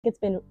It's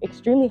been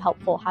extremely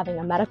helpful having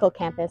a medical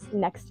campus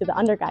next to the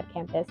undergrad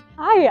campus.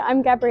 Hi,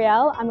 I'm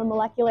Gabrielle. I'm a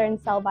molecular and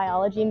cell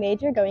biology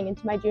major going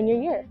into my junior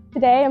year.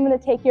 Today I'm going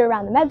to take you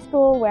around the med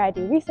school where I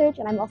do research,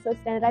 and I'm also a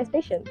standardized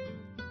patient.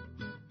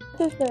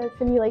 This is the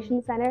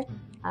simulation center.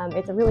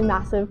 It's a really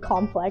massive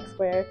complex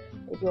where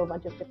they do a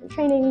bunch of different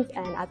trainings,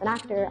 and as an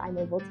actor I'm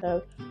able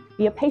to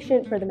be a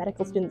patient for the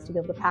medical students to be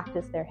able to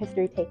practice their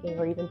history taking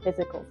or even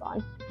physicals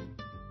on.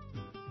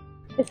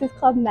 This is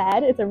Club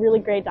Med. It's a really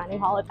great dining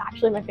hall. It's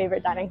actually my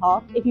favorite dining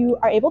hall. If you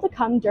are able to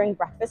come during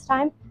breakfast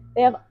time,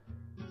 they have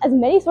as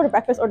many sort of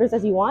breakfast orders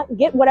as you want.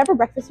 Get whatever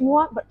breakfast you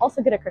want, but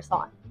also get a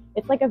croissant.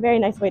 It's like a very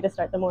nice way to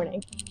start the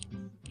morning.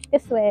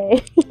 This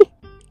way.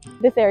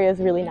 This area is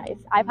really nice.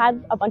 I've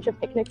had a bunch of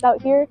picnics out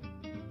here.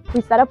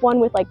 We set up one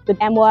with like the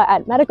MWA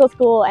at medical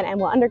school and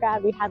MWA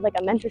undergrad. We had like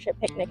a mentorship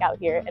picnic out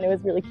here, and it was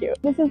really cute.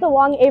 This is the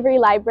WongAvery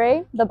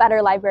Library, the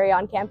better library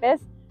on campus.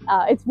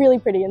 It's really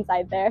pretty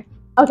inside there.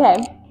 Okay,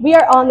 we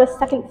are on the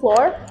second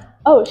floor.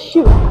 Oh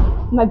shoot,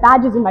 my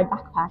badge is in my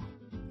backpack.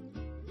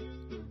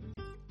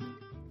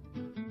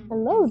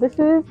 Hello, this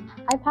is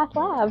IPATH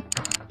Lab.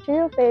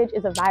 Bacteriophage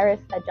is a virus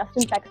that just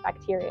infects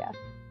bacteria,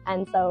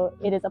 and so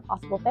it is a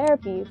possible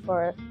therapy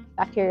for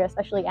bacteria,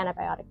 especially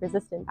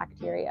antibiotic-resistant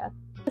bacteria.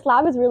 This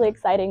lab is really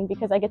exciting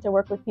because I get to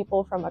work with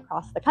people from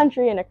across the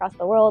country and across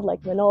the world,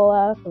 like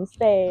Manola from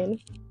Spain.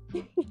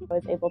 I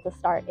was able to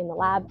start in the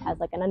lab as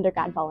like an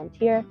undergrad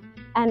volunteer,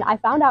 and I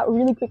found out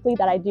really quickly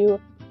that I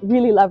do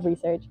really love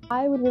research.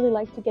 I would really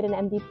like to get an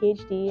MD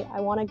PhD.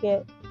 I want to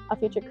get a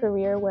future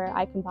career where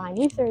I combine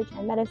research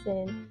and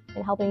medicine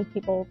and helping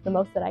people the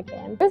most that I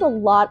can. There's a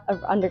lot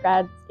of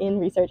undergrads in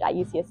research at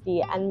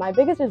UCSD, and my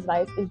biggest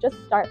advice is just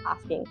start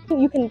asking.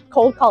 You can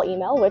cold call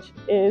email, which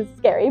is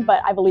scary,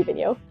 but I believe in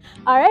you.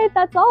 All right,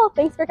 that's all.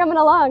 Thanks for coming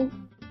along.